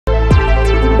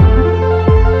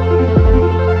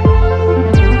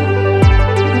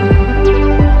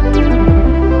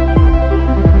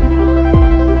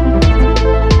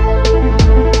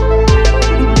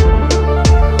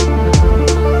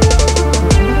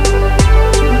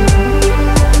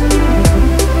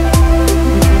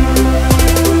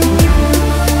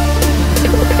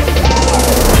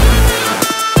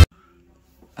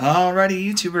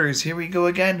YouTubers, here we go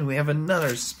again. We have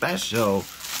another special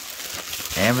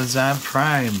Amazon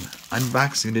Prime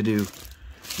unboxing to do.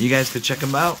 You guys can check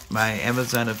them out. My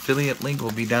Amazon affiliate link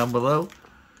will be down below.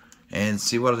 And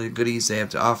see what other goodies they have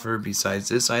to offer besides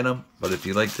this item. But if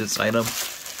you like this item,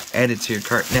 add it to your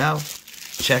cart now.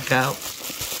 Check out.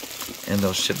 And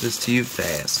they'll ship this to you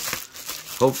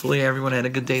fast. Hopefully everyone had a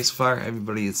good day so far.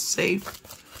 Everybody is safe.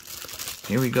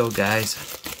 Here we go, guys.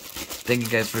 Thank you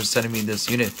guys for sending me this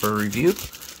unit for a review.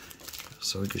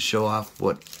 So we can show off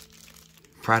what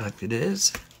product it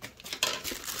is.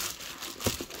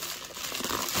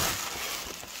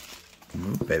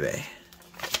 Ooh, baby.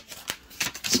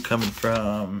 It's coming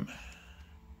from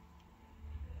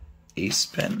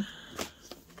Acepen.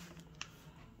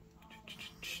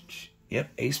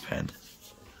 Yep, Acepen.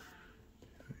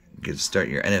 Get to start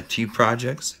your NFT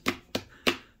projects.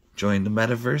 Join the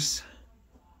metaverse.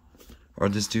 Or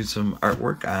just do some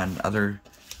artwork on other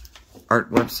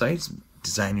art websites.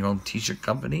 Design your own t-shirt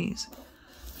companies.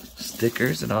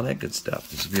 Stickers and all that good stuff.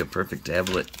 This would be a perfect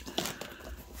tablet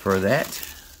for that.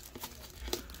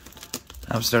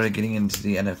 I've started getting into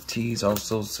the NFTs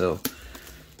also, so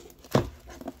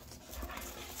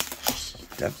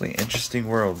definitely an interesting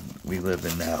world we live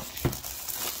in now.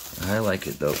 I like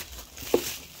it though.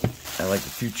 I like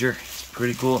the future. It's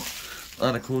pretty cool. A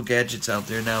lot of cool gadgets out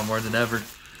there now, more than ever.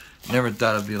 Never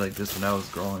thought it'd be like this when I was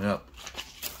growing up.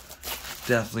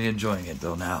 Definitely enjoying it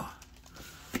though now.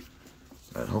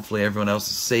 But hopefully everyone else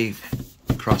is safe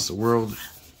across the world.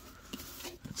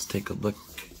 Let's take a look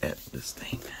at this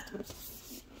thing.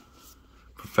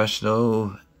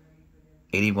 Professional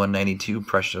 8192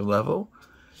 pressure level.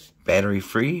 Battery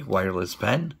free wireless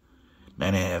pen.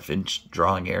 9.5-inch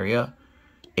drawing area.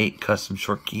 8 custom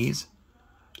short keys.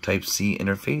 Type-C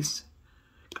interface.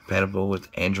 Compatible with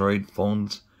Android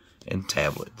phones and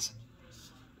tablets.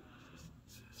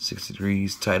 6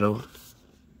 degrees title.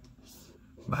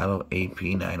 Model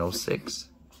AP906.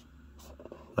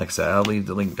 Like I said, I'll leave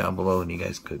the link down below and you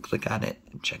guys could click on it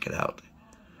and check it out.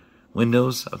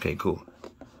 Windows, okay, cool.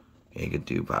 Yeah, you could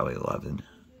do probably 11.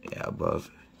 Yeah,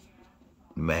 above.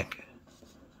 Mac.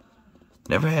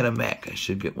 Never had a Mac. I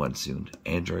should get one soon.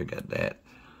 Android got that.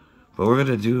 But we're going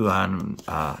to do on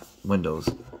Windows.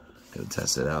 Gonna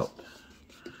test it out.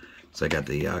 So I got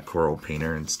the Coral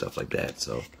Painter and stuff like that.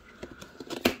 So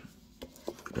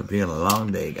it's gonna be a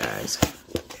long day, guys.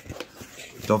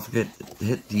 Don't forget to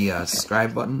hit the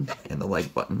subscribe button and the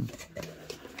like button.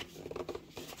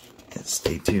 And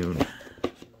stay tuned.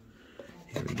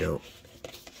 Here we go.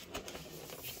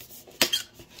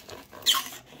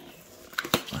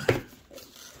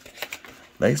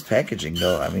 Nice packaging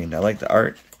though. I mean, I like the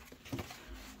art.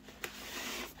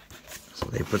 So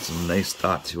they put some nice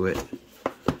thought to it.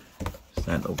 It's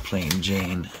not no plain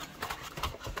Jane.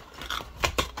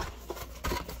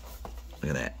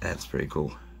 Look at that. That's pretty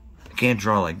cool. I can't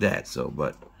draw like that, so,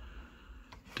 but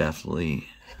definitely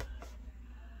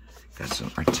got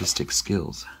some artistic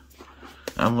skills.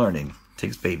 I'm learning.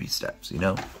 Takes baby steps, you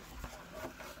know.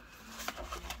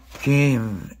 Okay,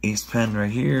 Acepen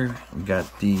right here. We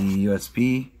got the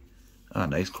USB. Ah,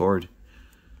 nice cord.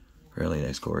 Really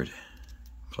nice cord.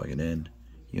 Plug it in.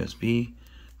 USB.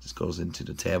 This goes into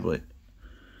the tablet.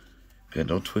 Good,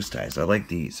 no twist ties. I like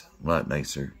these. A lot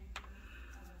nicer.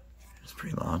 It's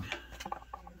pretty long.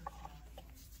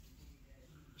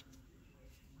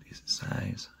 Decent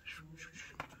size.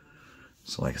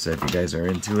 So like I said, if you guys are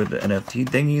into it, the NFT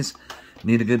thingies,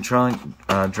 need a good drawing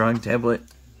tablet.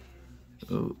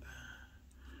 Ooh.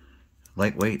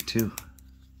 Lightweight too.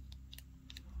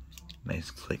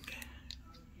 Nice click.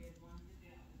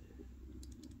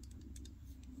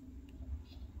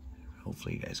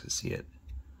 Hopefully you guys can see it.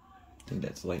 I think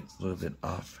that's light's a little bit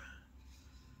off.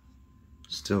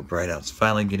 Still bright out. It's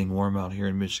finally getting warm out here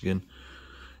in Michigan.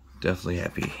 Definitely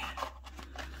happy.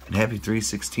 And happy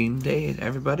 3/16 day,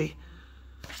 everybody.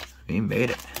 We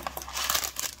made it.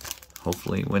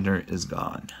 Hopefully winter is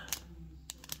gone.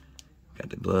 Got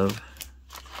the glove.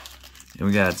 And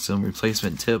we got some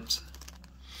replacement tips.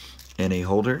 And a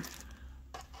holder.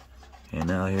 And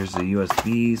now here's the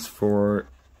USBs for,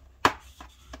 I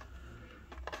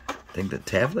think, the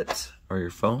tablets or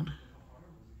your phone.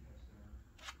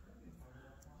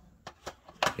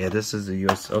 Yeah, this is the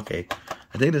US. Okay,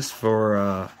 I think this is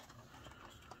for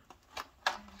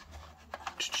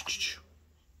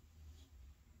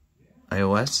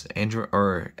iOS, Android,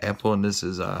 or Apple, and this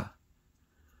is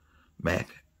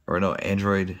Mac, or no,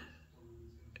 Android,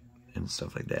 and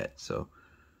stuff like that. So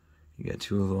you got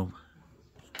two of them.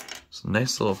 So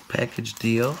nice little package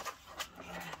deal.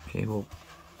 Okay, we'll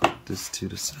put this to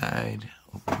the side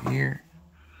over here.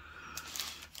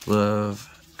 Glove,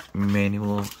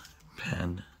 manual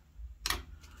pen.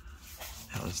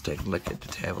 Now let's take a look at the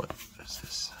tablet. What's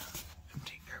this?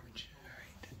 Empty garbage.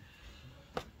 Alright.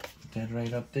 Put that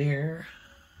right up there.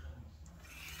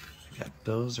 Got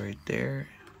those right there.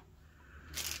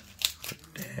 Put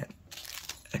that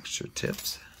extra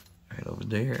tips right over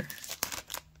there.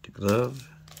 The glove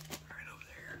right over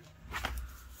there.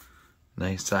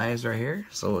 Nice size right here.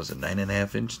 So it was a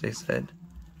 9.5 inch, they said.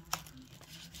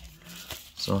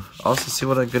 So also see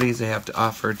what goodies they have to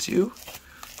offer too.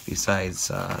 Besides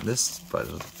this, but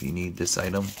if you need this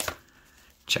item,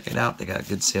 check it out. They got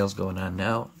good sales going on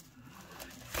now.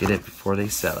 Get it before they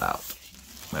sell out.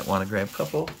 Might want to grab a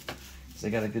couple.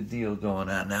 They got a good deal going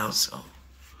on now. So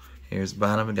here's the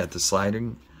bottom. We got the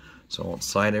sliding, so it won't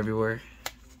slide everywhere.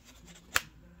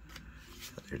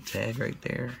 Got their tag right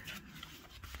there.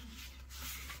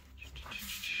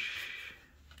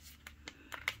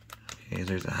 Okay,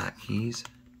 there's the hotkeys.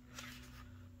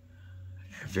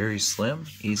 Very slim,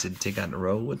 easy to take on the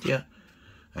road with you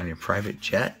on your private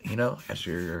jet, you know, as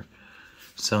you're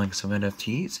selling some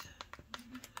NFTs.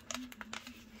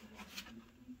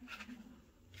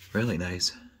 Really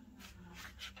nice.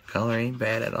 Color ain't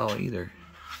bad at all either.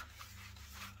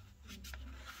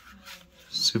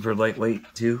 Super lightweight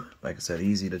too. Like I said,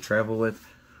 easy to travel with.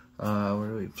 Where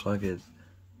do we plug it?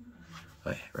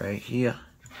 Right here.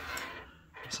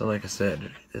 So like I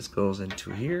said, this goes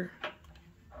into here.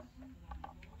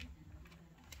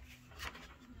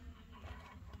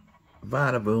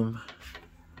 Bada boom.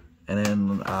 And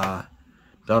then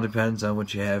it all depends on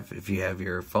what you have. If you have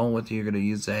your phone with you, you're going to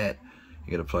use that.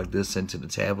 You're going to plug this into the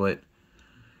tablet.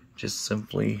 Just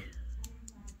simply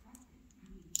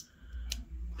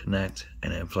connect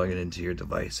and then plug it into your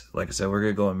device. Like I said, we're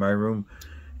going to go in my room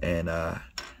and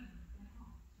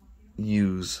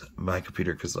use my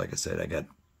computer because like I said, I got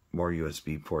more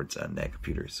USB ports on that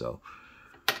computer. So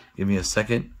give me a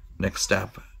second. Next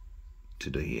stop to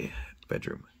the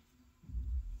bedroom.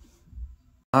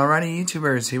 Alrighty,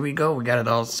 YouTubers, here we go. We got it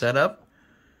all set up.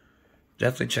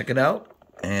 Definitely check it out.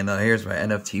 And here's my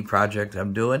NFT project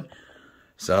I'm doing.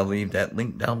 So I'll leave that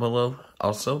link down below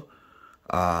also.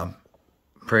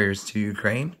 Prayers to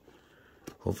Ukraine.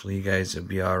 Hopefully you guys will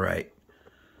be alright.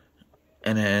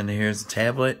 And then here's the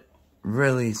tablet.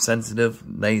 Really sensitive,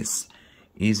 nice,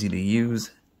 easy to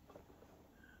use.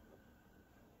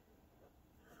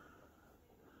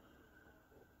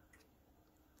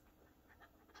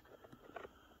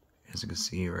 As you can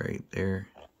see right there.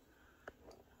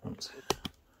 Oops.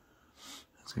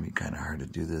 It's going to be kind of hard to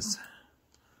do this.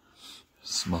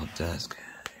 Small desk.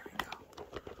 There we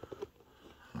go.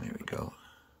 There we go.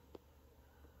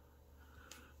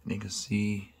 And you can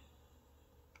see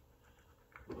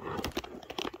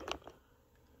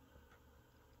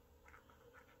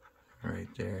right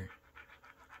there.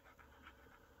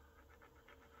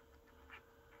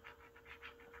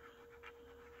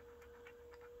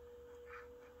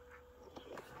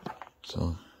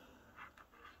 So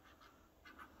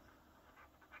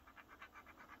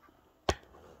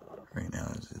right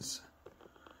now is this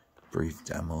brief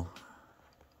demo.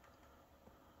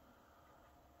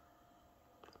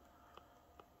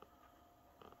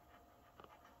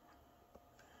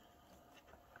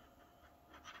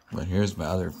 But here's my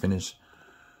other finished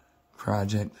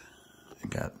project. I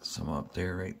got some up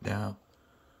there right now.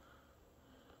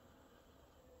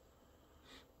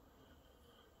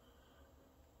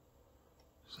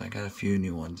 So I got a few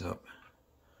new ones up.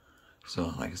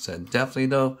 So like I said, definitely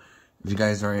though, if you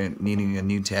guys are needing a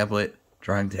new tablet,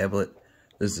 drawing tablet,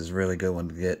 this is a really good one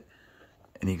to get.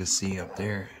 And you can see up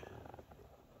there.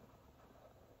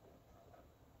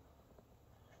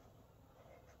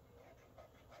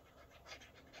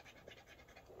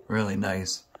 Really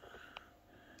nice.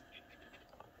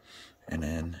 And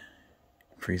then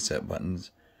preset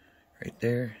buttons right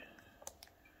there.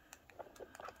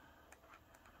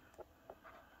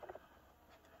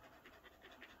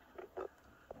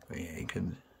 But yeah, you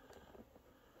can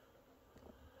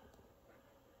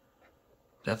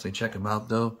definitely check them out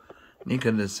though. You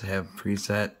can just have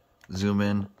preset, zoom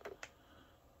in.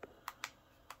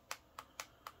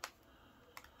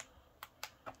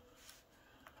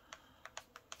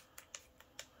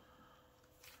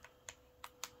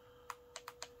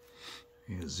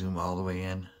 You can zoom all the way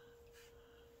in.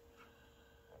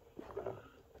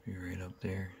 You're right up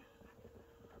there.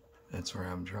 That's where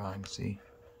I'm drawing, see?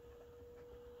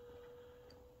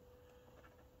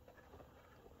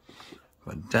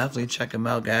 But definitely check them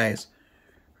out, guys.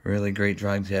 Really great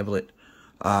drawing tablet.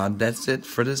 That's it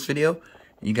for this video.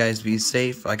 You guys be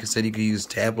safe. Like I said, you can use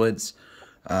tablets,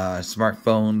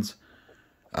 smartphones,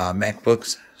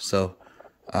 MacBooks. So,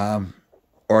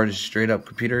 or just straight up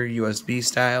computer USB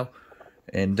style.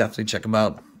 And definitely check them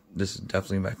out. This is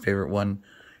definitely my favorite one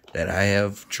that I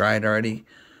have tried already.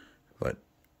 But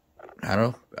I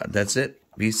don't know. That's it.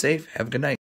 Be safe. Have a good night.